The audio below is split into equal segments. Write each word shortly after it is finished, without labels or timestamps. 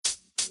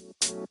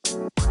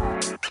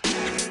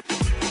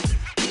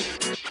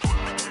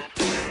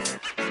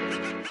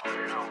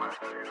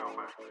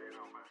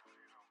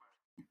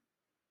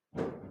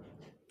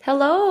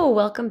Hello,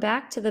 welcome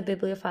back to the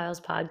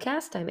Bibliophiles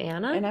podcast. I'm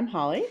Anna. And I'm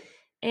Holly.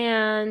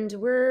 And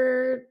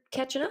we're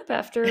catching up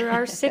after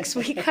our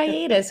 6-week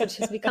hiatus, which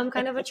has become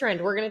kind of a trend.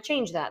 We're going to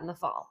change that in the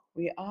fall.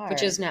 We are.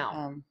 Which is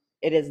now.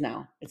 It is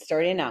now. It's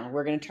starting now.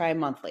 We're going to try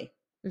monthly.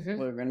 Mm-hmm.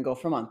 We're going to go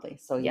for monthly.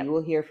 So Yep. You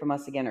will hear from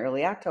us again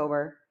early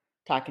October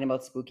talking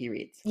about spooky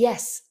reads.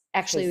 Yes.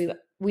 Actually,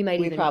 we might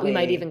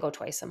even go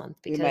twice a month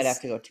because we might have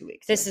to go 2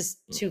 weeks. This is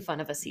too fun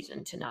of a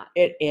season to not.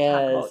 It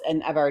is.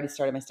 And I've already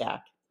started my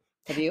stack.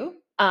 Have you?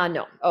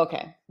 No.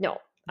 Okay. No.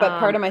 But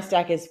part of my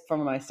stack is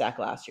from my stack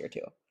last year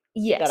too.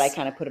 Yes. That I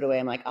kind of put it away.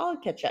 I'm like, I'll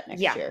catch up next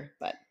year.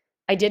 But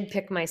I did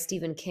pick my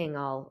Stephen King.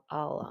 I'll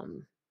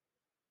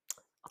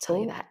tell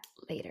you that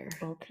later.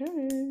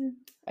 Okay.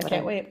 I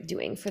can't wait.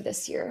 Doing for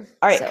this year.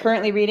 All right. So.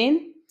 Currently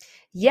reading?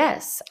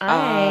 Yes.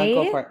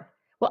 Go for it.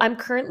 Well, I'm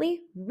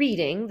currently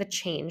reading The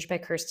Change by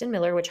Kirsten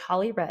Miller, which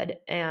Holly read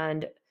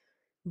and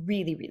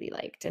really, really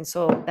liked. And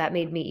so that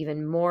made me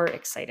even more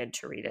excited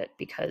to read it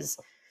because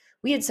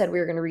we had said we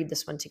were going to read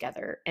this one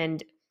together.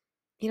 And,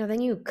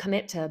 then you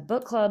commit to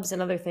book clubs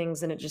and other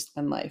things and it just...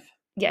 And life.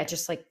 Yeah, it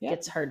just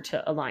gets hard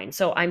to align.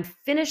 So I'm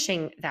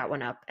finishing that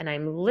one up and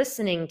I'm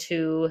listening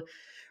to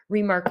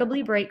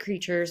Remarkably Bright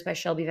Creatures by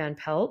Shelby Van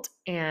Pelt.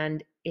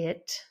 And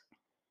it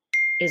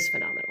is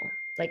phenomenal.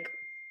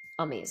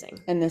 Amazing.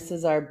 And this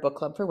is our book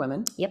club for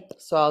women. Yep.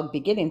 So I'll be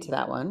getting to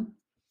that one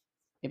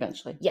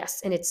eventually.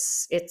 Yes, and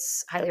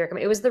it's highly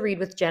recommended. It was the read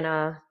with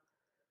Jenna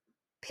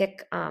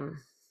Pick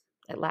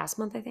last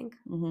month, I think.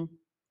 Mm-hmm.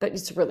 But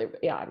it's really,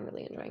 I'm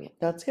really enjoying it.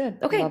 That's good.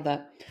 Okay. I love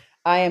that.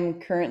 I am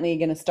currently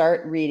going to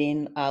start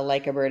reading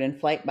Like a Bird in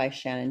Flight by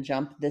Shannon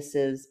Jump. This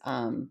is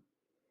the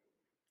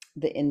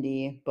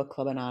Indie Book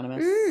Club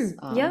Anonymous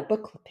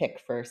book pick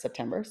for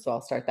September. So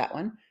I'll start that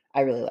one.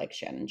 I really like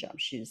Shannon Jump.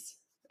 She's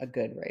a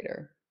good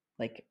writer.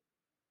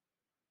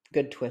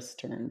 Good twist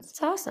turns.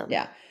 It's awesome.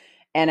 Yeah.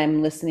 And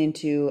I'm listening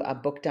to A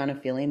Book Down a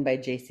Feeling by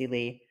J.C.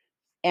 Lee.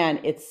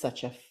 And it's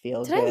such a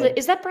feel good.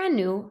 Is that brand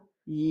new?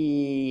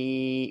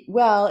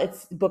 Well,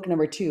 it's book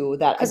number 2.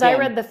 Because I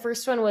read the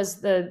first one was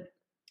there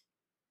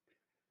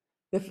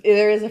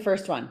is a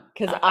first one.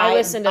 Because I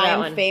listened to that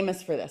one. I'm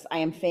famous for this. I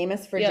am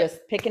famous for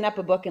just picking up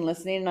a book and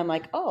listening. And I'm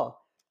like, oh,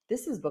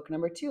 this is book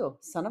number 2.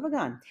 Son of a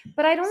gun.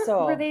 But I don't.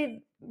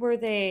 Were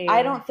they?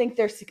 I don't think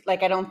they're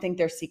I don't think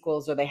they're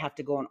sequels or they have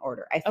to go in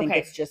order. I think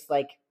it's just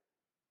Well,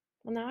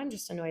 now I'm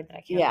just annoyed that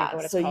I can't remember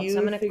what it's called. So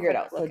I'm going to figure it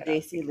out. So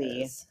J.C.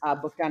 Lee,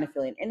 Book Down a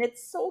Feeling. And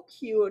it's so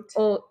cute.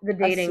 Oh, The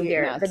Dating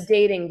Dare. The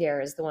Dating Dare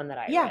is the one that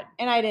I read. Yeah,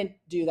 and I didn't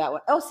do that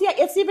one. Oh, see,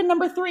 it's even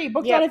number 3.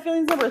 Book Down a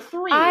Feeling is number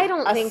 3. I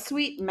don't think... A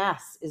Sweet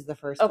Mess is the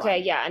first one. Okay,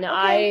 yeah. And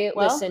I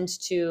listened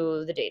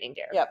to The Dating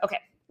Dare. Yep. Okay.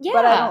 Yeah.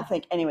 But I don't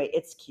think... Anyway,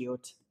 it's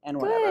cute and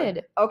whatever.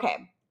 Good.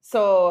 Okay.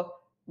 So...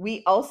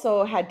 We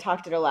also had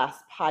talked at our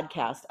last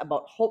podcast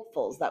about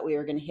hopefuls that we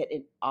were going to hit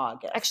in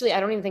August. Actually, I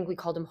don't even think we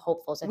called them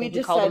hopefuls. I think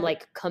we called them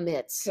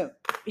commits. So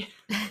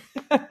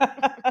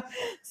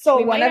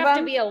one of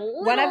them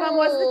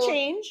was The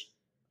Change.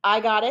 I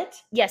got it.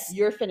 Yes.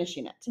 You're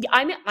finishing it.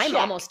 I'm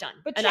almost done.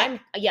 But I'm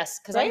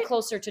because I'm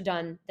closer to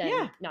done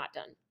than not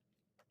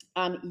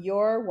done.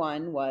 Your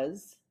one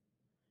was.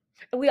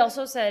 We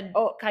also said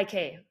Kai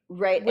K.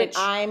 Right. Which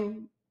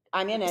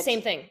I'm in it.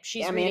 Same thing.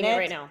 She's reading it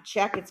right now.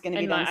 Check. It's going to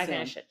be done soon. I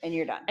finished it. And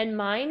you're done. And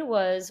mine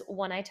was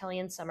One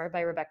Italian Summer by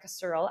Rebecca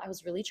Searle. I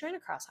was really trying to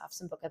cross off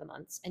some book of the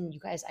months. And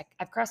you guys,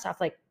 I've crossed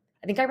off I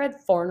think I read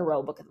 4 in a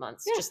row book of the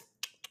months. Yeah.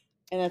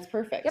 And that's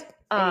perfect. Yep.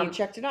 And you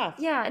checked it off.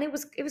 Yeah. And it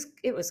was good.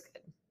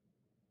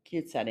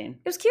 Cute setting.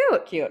 It was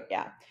cute. Cute.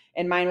 Yeah.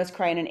 And mine was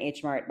Crying in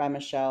H Mart by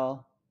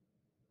Michelle.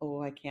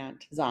 Oh, I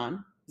can't.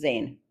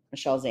 Zane.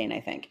 Michelle Zane, I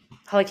think.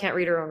 Holly can't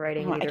read her own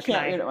writing. I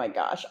can't read it. Oh my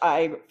gosh.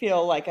 I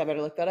feel like I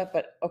better look that up,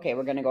 but okay,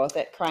 we're going to go with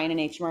it. Crying in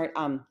H Mart,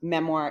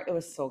 memoir. It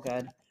was so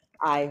good.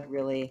 I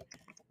really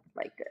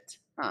liked it.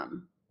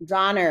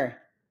 Donner.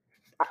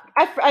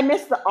 I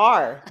missed the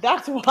R.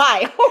 That's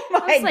why. Oh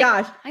my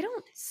gosh. I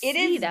don't see It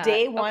is that.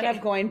 day 1 of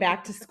going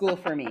back to school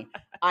for me.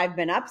 I've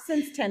been up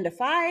since 10 to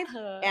 5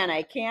 and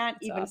I can't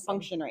even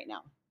function right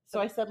now. So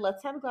I said,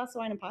 let's have a glass of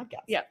wine and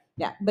podcast. Yeah.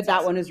 Yeah. But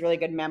that one was really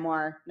good.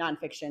 Memoir,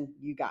 nonfiction.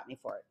 You got me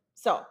for it.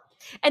 So.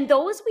 And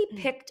those we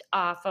picked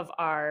off of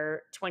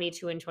our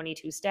 22 and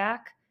 22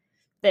 stack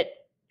that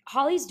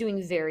Holly's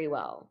doing very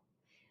well.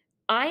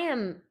 I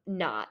am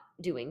not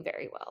doing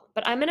very well,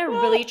 but I'm going to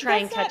really try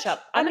and catch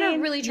up. I'm going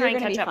to really try and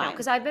catch up now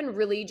because I've been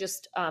really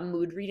just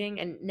mood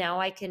reading and now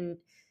I can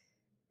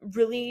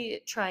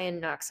really try and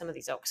knock some of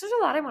these out because there's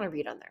a lot I want to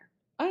read on there.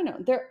 I know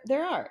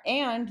there are,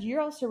 and you're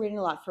also reading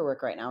a lot for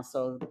work right now.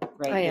 So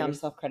give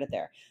yourself credit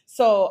there.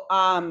 So,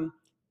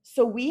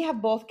 so we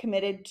have both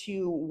committed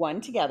to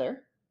one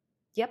together.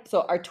 Yep.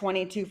 So our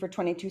 22 for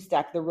 22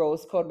 stack, The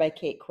Rose Code by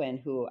Kate Quinn,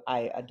 who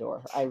I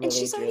adore. I really do. And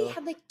she's already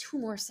had 2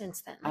 more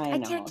since then. I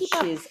know. Can't keep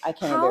up. I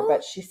can't remember,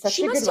 but she's such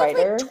a good writer.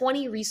 She must have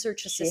 20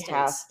 research assistants.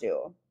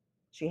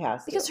 She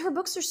has to. Because her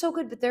books are so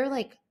good, but they're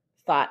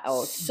thought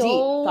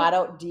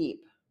out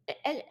deep.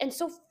 And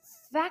so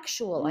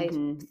factual, I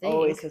think.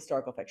 Always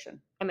historical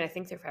fiction. I mean, I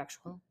think they're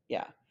factual.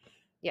 Yeah.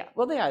 Yeah.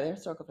 Well, they're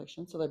historical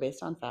fiction, so they're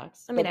based on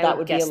facts. I mean, but that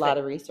would be a lot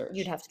of research.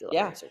 You'd have to do a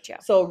lot of research, yeah.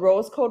 So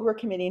Rose Code, we're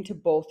committing to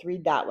both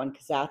read that one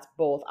because that's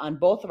both on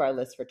both of our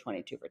lists for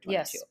 22 for 22.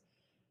 Yes.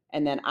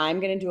 And then I'm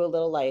going to do a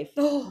little life.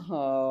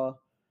 Hunia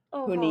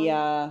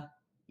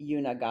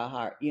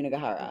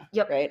Unagahara.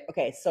 Yep. Right?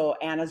 Okay, so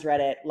Anna's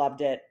read it,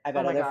 loved it. I've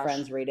had other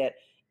friends read it.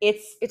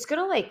 It's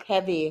gonna like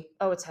heavy.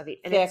 Oh, it's heavy.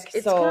 And thick,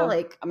 it's so gonna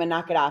like I'm gonna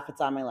knock it off. It's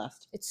on my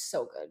list. It's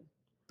so good.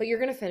 But you're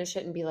gonna finish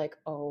it and be like,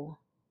 oh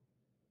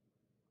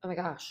my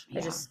gosh.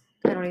 Yeah.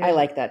 I don't even I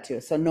like that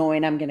too. So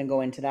knowing I'm gonna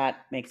go into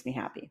that makes me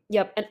happy.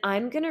 Yep. And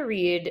I'm gonna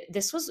read,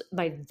 this was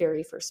my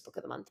very first book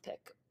of the month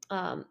pick.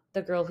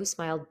 The Girl Who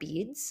Smiled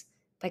Beads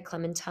by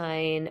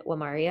Clementine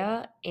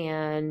Wamaria.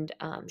 And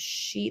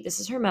this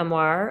is her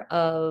memoir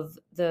of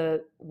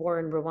the war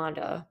in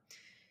Rwanda,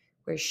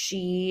 where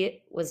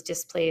she was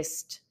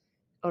displaced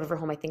out of her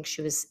home. I think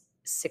she was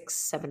 6,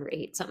 7, or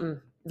 8,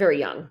 something very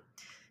young.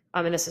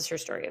 And this is her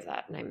story of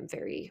that. And I'm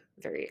very,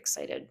 very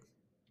excited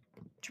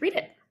to read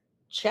it.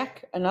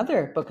 Check,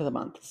 another book of the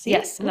month. See,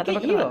 yes, another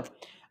book of the month.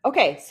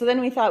 Okay, so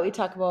then we thought we'd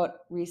talk about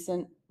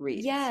recent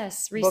reads.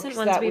 Yes, recent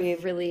ones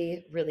we've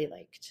really, really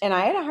liked. And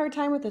I had a hard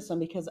time with this one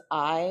because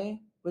I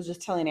was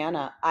just telling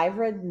Anna, I've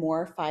read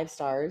more 5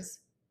 stars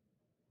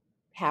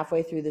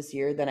halfway through this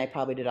year than I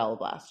probably did all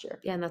of last year.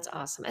 Yeah, and that's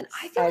awesome. And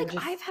I feel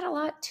like I've had a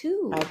lot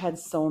too. I've had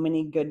so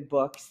many good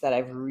books that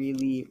I've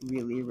really,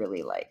 really,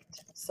 really liked.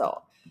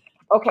 So,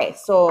 okay,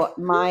 so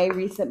my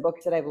recent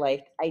books that I've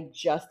liked, I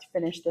just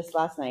finished this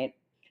last night.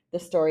 The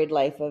Storied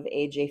Life of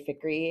A.J.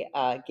 Fikry,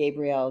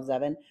 Gabrielle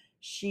Zevin.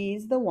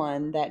 She's the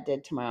one that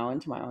did Tomorrow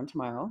and Tomorrow and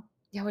Tomorrow.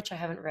 Yeah, which I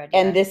haven't read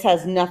yet. And this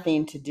has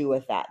nothing to do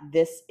with that.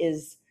 This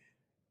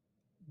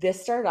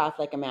started off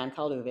like A Man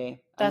Called Uwe.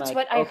 That's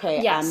what I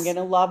yes. I'm going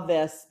to love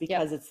this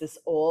because it's this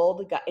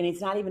old guy. And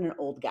he's not even an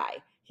old guy.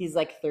 He's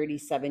like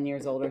 37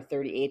 years old or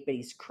 38, but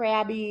he's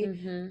crabby.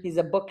 Mm-hmm. He's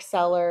a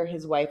bookseller.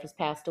 His wife has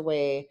passed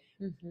away.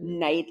 Mm-hmm.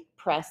 Night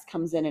Press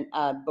comes in and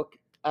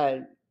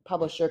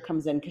publisher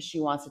comes in because she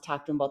wants to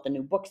talk to him about the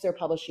new books they're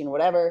publishing or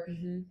whatever.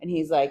 Mm-hmm. And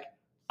he's like,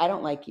 I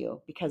don't like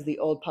you because the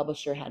old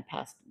publisher had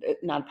passed,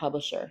 not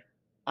publisher.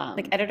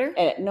 Like editor?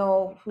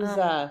 No, who's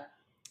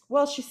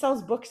well, she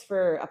sells books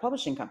for a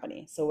publishing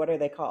company. So what are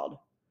they called?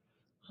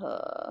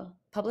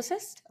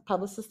 Publicist?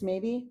 Publicist,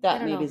 maybe?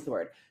 That maybe is the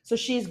word. So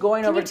she's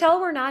going over. Can you tell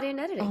we're not in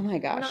editing? Oh my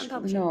gosh.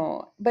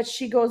 No. But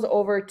she goes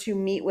over to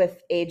meet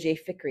with A.J.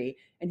 Fikry,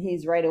 and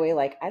he's right away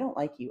like, I don't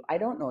like you. I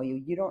don't know you.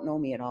 You don't know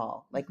me at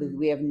all. Like,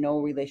 we have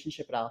no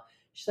relationship at all.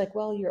 She's like,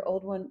 well, your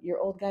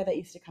old guy that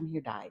used to come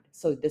here died.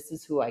 So this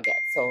is who I get.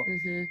 So,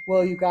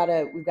 well, we've got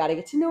to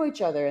get to know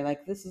each other. And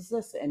like, this is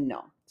this. And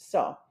no.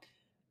 So,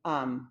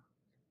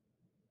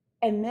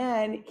 and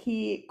then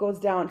he goes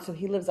down. So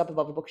he lives up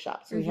above a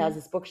bookshop. So he has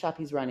this bookshop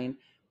he's running.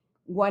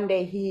 One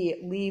day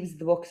he leaves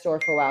the bookstore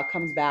for a while,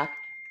 comes back.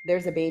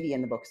 There's a baby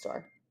in the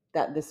bookstore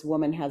that this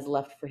woman has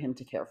left for him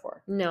to care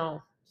for.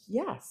 No.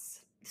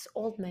 Yes. This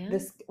old man?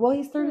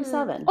 He's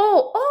 37.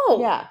 Oh.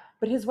 Yeah.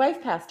 But his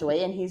wife passed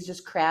away and he's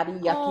just crabby,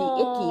 yucky,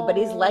 icky. But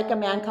he's like A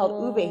Man Called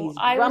Uwe. He's grumpy.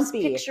 I was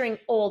picturing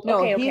old.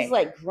 No, he's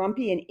like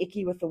grumpy and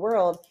icky with the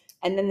world.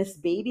 And then this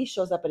baby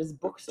shows up at his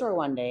bookstore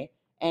one day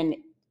and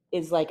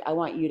is like, I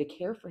want you to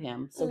care for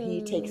him. So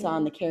he takes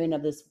on the caring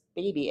of this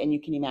baby, and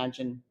you can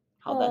imagine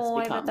how that's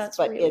becomes.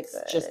 But really it's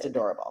just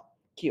adorable.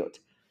 Cute.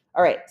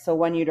 All right. So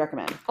one you'd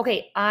recommend.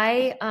 Okay.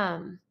 I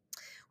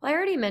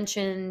already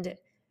mentioned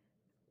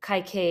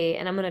Kai K,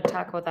 and I'm going to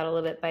talk about that a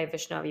little bit, by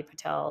Vaishnavi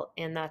Patel,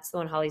 and that's the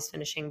one Holly's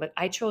finishing. But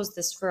I chose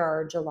this for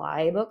our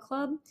July book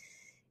club.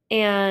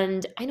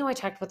 And I know I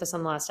talked about this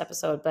on the last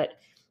episode, but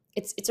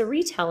it's a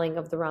retelling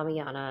of the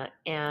Ramayana,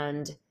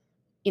 and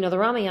the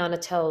Ramayana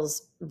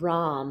tells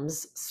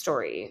Ram's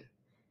story.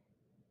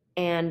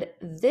 And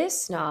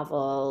this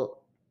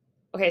novel,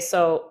 okay,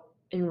 so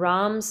in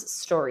Ram's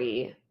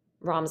story,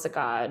 Ram's a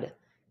god,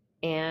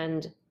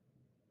 and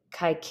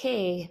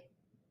Kaikeyi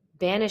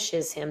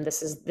banishes him.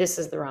 This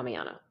is the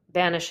Ramayana.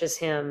 Banishes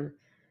him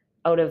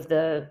out of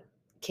the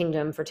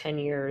kingdom for 10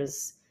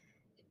 years.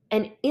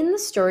 And in the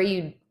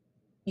story,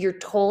 you're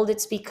told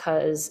it's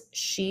because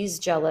she's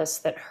jealous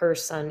that her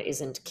son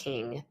isn't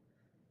king.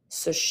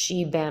 So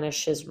she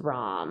banishes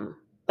Ram.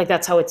 Like,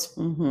 that's how it's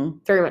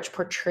very much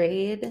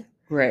portrayed.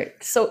 Right.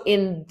 So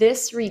in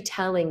this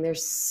retelling,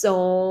 there's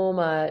so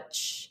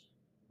much.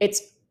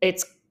 It's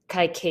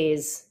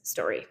Kaikeyi's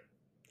story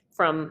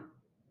from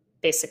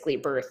basically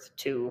birth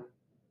to,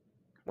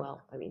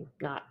 well, I mean,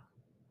 not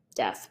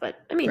death, but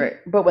I mean. Right.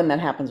 But when that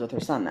happens with her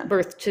son, then.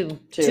 Birth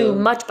to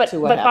much, but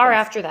far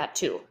after that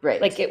too.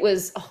 Right. Like, it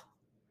was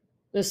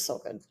so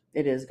good.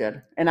 It is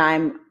good. And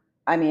I'm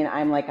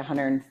like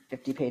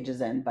 150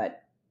 pages in,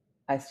 but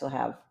I still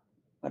have,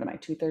 what am I,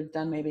 2/3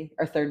 done maybe?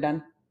 Or third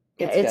done?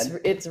 It's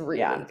good. It's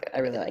really good. I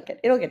really like it.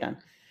 It'll get done.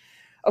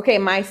 Okay,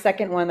 my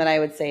second one that I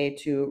would say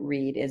to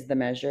read is The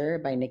Measure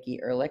by Nikki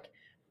Erlich.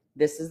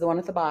 This is the one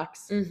with the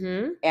box.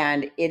 Mm-hmm.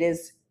 And it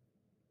is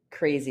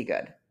crazy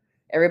good.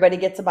 Everybody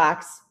gets a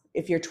box.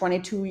 If you're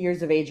 22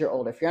 years of age or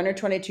older, if you're under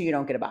 22, you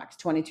don't get a box.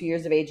 22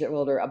 years of age or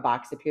older, a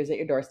box appears at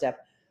your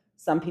doorstep.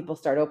 Some people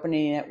start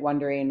opening it,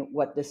 wondering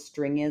what this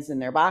string is in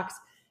their box.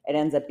 It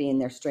ends up being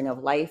their string of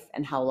life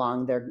and how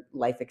long their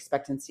life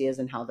expectancy is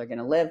and how they're going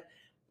to live.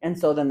 And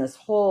so then this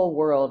whole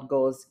world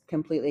goes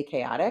completely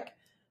chaotic.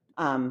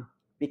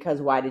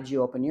 Because why did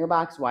you open your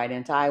box? Why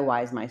didn't I?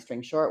 Why is my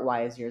string short?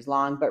 Why is yours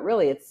long? But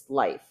really it's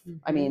life. Mm-hmm.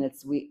 I mean,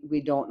 it's,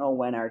 we don't know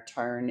when our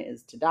turn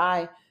is to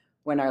die,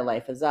 when our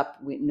life is up.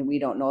 We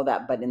don't know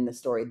that, but in the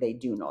story, they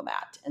do know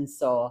that. And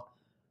so,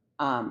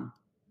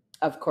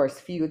 of course,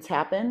 feuds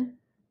happen,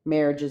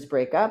 marriages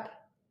break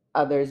up,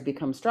 others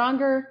become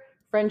stronger,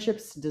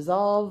 friendships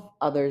dissolve,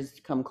 others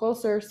come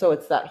closer. So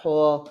it's that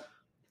whole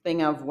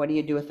thing of what do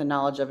you do with the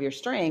knowledge of your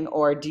string,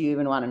 or do you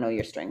even want to know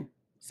your string?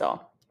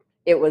 So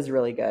it was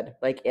really good.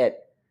 Like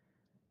yep.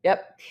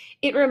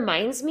 It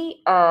reminds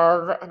me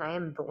of, and I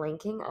am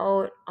blanking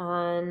out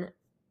on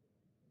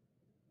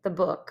the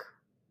book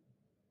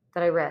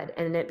that I read,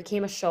 and it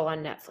became a show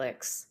on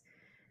Netflix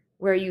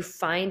where you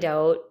find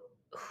out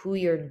who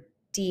your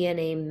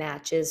DNA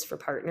matches for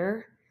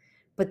partner.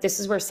 But this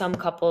is where some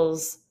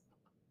couples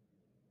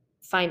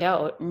find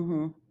out.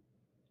 Mm-hmm.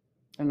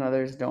 And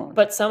others don't.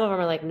 But some of them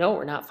are like, no,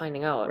 we're not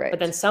finding out. Right. But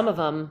then some of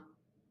them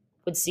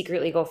would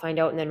secretly go find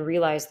out and then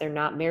realize they're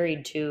not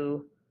married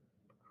to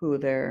who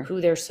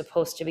they're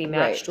supposed to be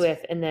matched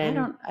with. And then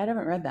I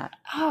haven't read that.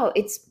 Oh,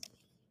 it's,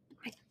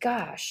 my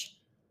gosh.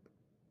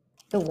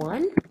 The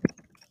One?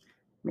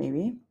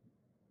 Maybe.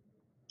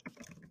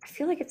 I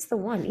feel like it's The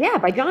One. Yeah,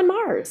 by John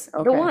Mars.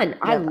 Okay. The One. Yep,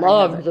 I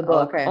loved the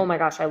book. Okay. Oh my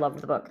gosh, I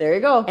loved the book. There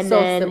you go. And so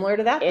then similar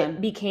to that then.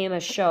 It became a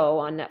show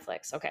on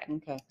Netflix. Okay.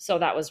 So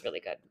that was really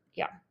good.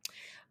 Yeah.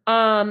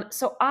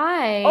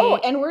 Oh,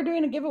 and we're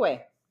doing a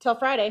giveaway till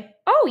Friday.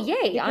 Oh,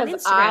 yay. On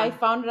because Instagram. I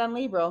found it on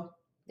Libro.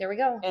 There we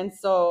go. And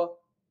so,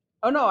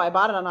 I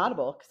bought it on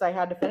Audible because I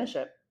had to finish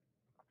it.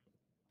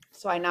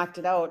 So I knocked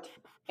it out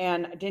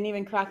and didn't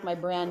even crack my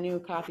brand new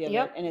copy of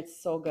it. And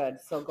it's so good.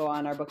 So go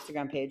on our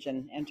Bookstagram page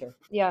and enter.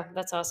 Yeah,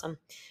 that's awesome.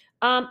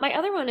 My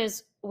other one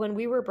is When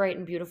We Were Bright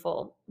and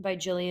Beautiful by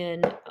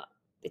Jillian.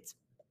 It's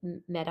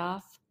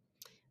Madoff.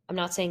 I'm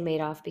not saying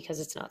Madoff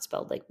because it's not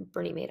spelled like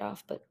Bernie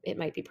Madoff, but it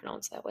might be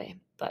pronounced that way.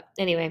 But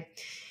anyway,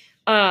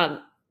 so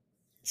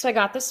I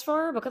got this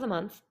for Book of the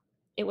Month.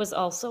 It was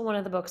also one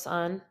of the books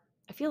on,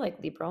 I feel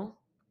like, Libro.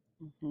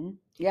 Mm-hmm.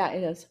 Yeah,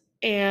 it is.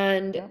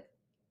 And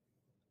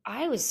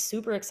I was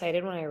super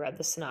excited when I read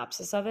the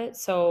synopsis of it.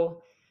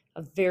 So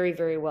a very,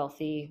 very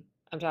wealthy,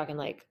 I'm talking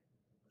like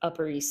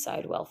Upper East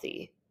Side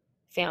wealthy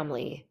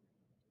family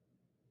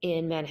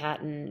in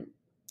Manhattan.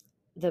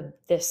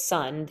 The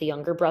son, the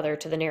younger brother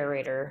to the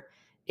narrator,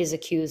 is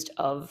accused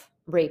of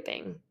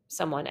raping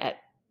someone at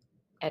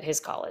his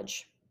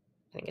college.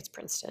 I think it's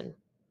Princeton,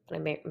 but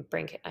I'm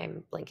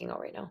blanking out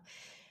right now.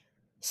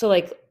 So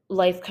like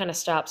life kind of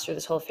stops for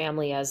this whole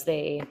family as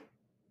they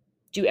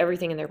do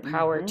everything in their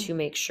power to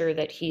make sure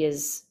that he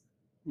is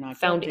not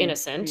found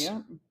innocent,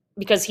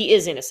 because he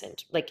is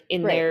innocent. Like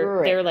in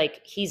they're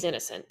like, he's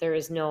innocent. There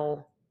is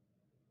no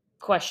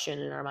question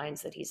in our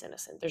minds that he's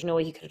innocent. There's no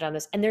way he could have done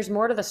this. And there's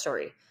more to the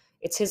story.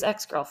 It's his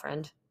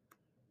ex-girlfriend.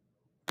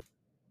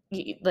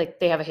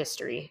 Like they have a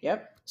history.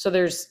 Yep. So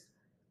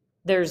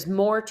there's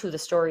more to the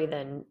story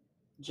than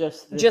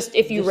just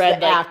if you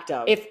read the like, act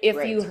of if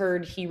you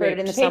heard he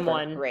raped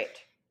someone. Right.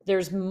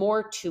 There's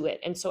more to it.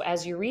 And so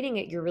as you're reading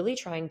it, you're really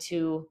trying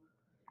to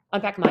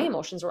unpack. My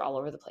emotions were all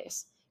over the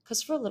place.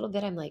 Because for a little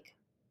bit, I'm like,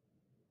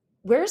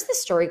 where's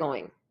this story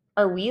going?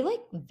 Are we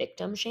like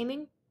victim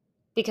shaming?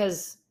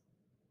 Because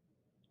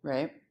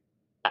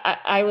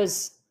I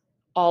was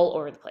all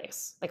over the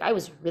place. Like I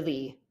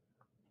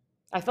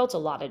felt a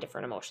lot of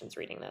different emotions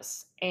reading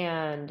this.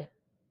 And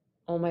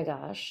oh my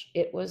gosh,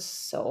 it was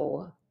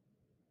so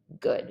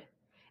good.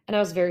 And I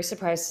was very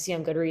surprised to see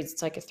on Goodreads,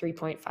 it's like a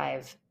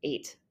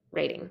 3.58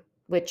 rating,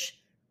 which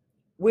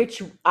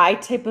I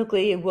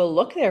typically will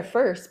look there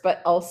first,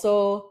 but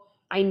also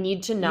I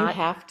need to not.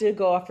 You have to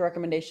go off the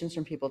recommendations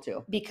from people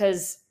too,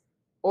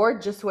 or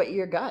just what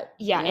your gut.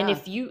 Yeah. And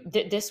if you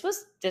this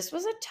was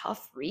a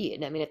tough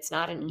read. I mean, it's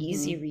not an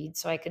easy read,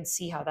 so I could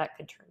see how that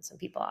could turn some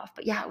people off.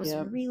 But yeah, it was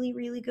really,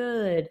 really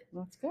good.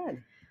 That's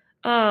good.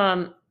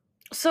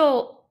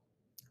 So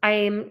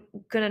I'm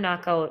gonna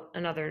knock out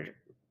another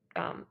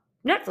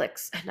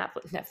Netflix.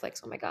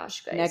 Oh my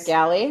gosh, guys.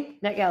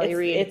 NetGalley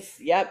read.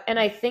 Yep. And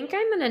I think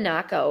I'm gonna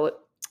knock out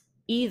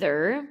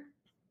either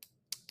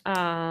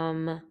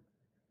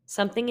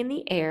Something in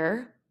the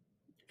Air.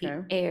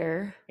 The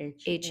Air.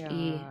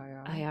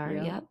 H-E-I-R.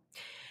 Yep.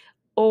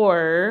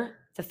 Or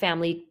The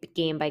Family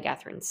Game by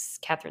Catherine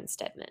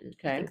Steadman.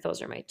 I think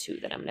those are my two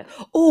that I'm gonna.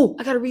 Oh,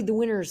 I gotta read The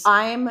Winners.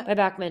 By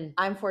Bachman.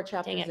 I'm 4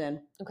 chapters in.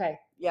 Okay.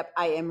 Yep,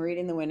 I am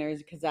reading The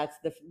Winners because that's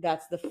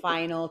the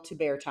final to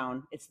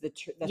Beartown. It's the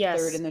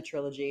third in the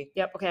trilogy.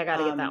 Yep. Okay, I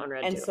gotta get that one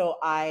read and too. So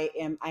I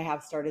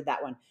have started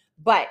that one.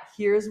 But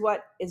here's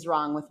what is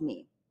wrong with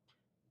me.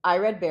 I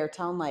read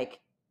Beartown like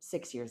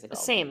 6 years ago.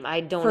 Same.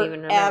 I don't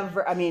even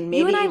remember. I mean, maybe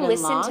you and I even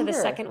listened longer. to the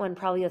second one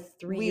probably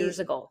 3 years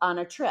ago on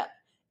a trip.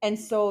 And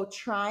so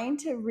trying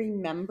to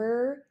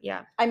remember,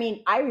 Yeah. I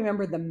mean, I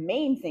remember the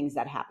main things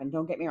that happened.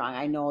 Don't get me wrong.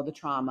 I know the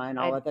trauma and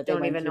all that they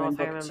don't went even through know in if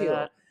I book remember 2.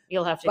 that.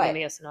 You'll have to give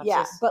me a synopsis.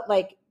 Yeah, but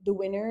like the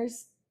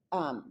winners,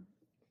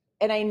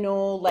 and I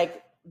know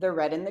like the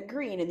red and the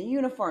green and the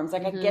uniforms,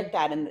 like I get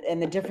that,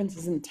 and the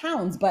differences in the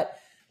towns, but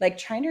like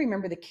trying to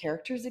remember the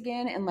characters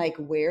again and like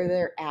where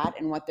they're at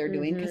and what they're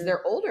doing because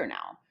they're older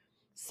now.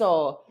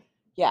 So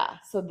yeah,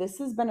 so this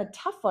has been a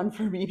tough one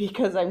for me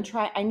because I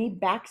need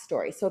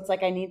backstory. So it's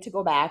like I need to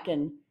go back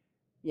and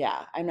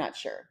yeah, I'm not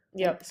sure.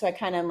 Yep. So I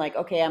kind of am like,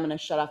 okay, I'm gonna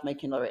shut off my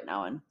Kindle right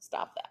now and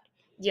stop that.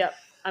 Yep.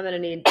 I'm gonna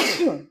need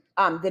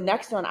the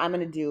next one I'm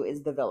gonna do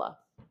is The Villa.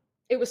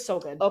 It was so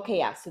good. Okay,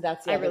 yeah. So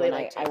that's the I other really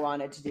one liked I it.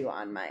 wanted to do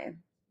on my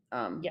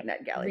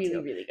NetGalley really,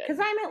 too. really good. Because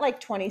I'm at like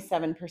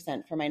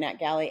 27% for my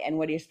NetGalley, and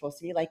what are you supposed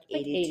to be like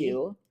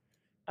 82?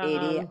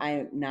 80.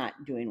 I'm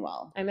not doing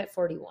well. I'm at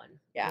 41.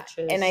 Yeah,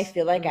 and I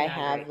feel like I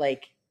have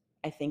great.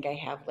 I think I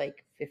have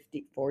like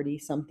 40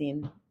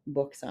 something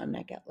books on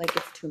NetGalley. Like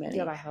it's too many.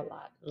 Yeah, I have a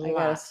lot. I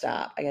gotta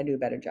stop. I gotta do a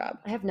better job.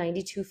 I have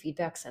 92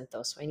 feedback sent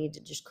though, so I need to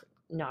just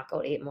knock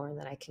out 8 more, and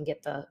then I can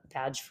get the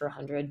badge for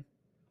 100.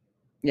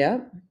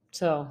 Yep.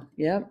 So.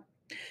 Yep.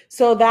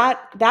 So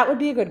that would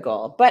be a good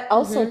goal. But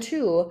also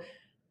too,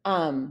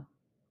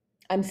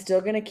 I'm still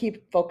gonna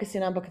keep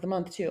focusing on book of the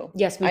month too.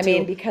 Yes, me too. I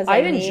mean, because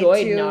I've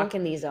enjoyed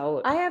knocking these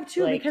out. I have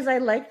too, because I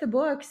like the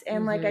books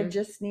and like I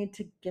just need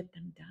to get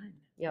them done.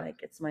 Yeah,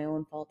 like it's my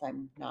own fault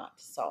I'm not.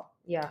 So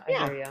yeah,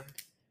 I hear you.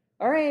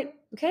 All right.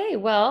 Okay.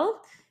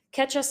 Well,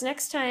 catch us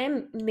next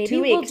time. Maybe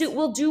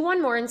we'll do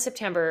one more in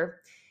September.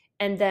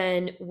 And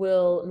then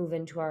we'll move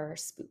into our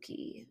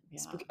spooky,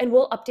 and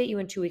we'll update you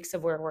in 2 weeks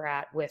of where we're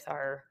at with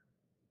our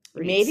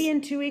reads. Maybe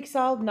in 2 weeks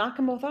I'll knock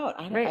them both out.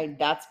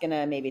 That's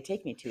gonna maybe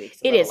take me 2 weeks.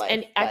 It is,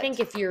 and I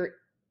think if you're,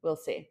 we'll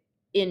see,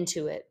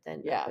 into it,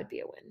 then that would be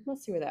a win. We'll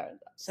see where that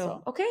ends up.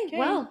 So okay,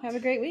 well, have a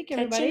great week,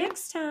 everybody. Catch you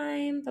next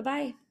time.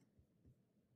 Bye-bye.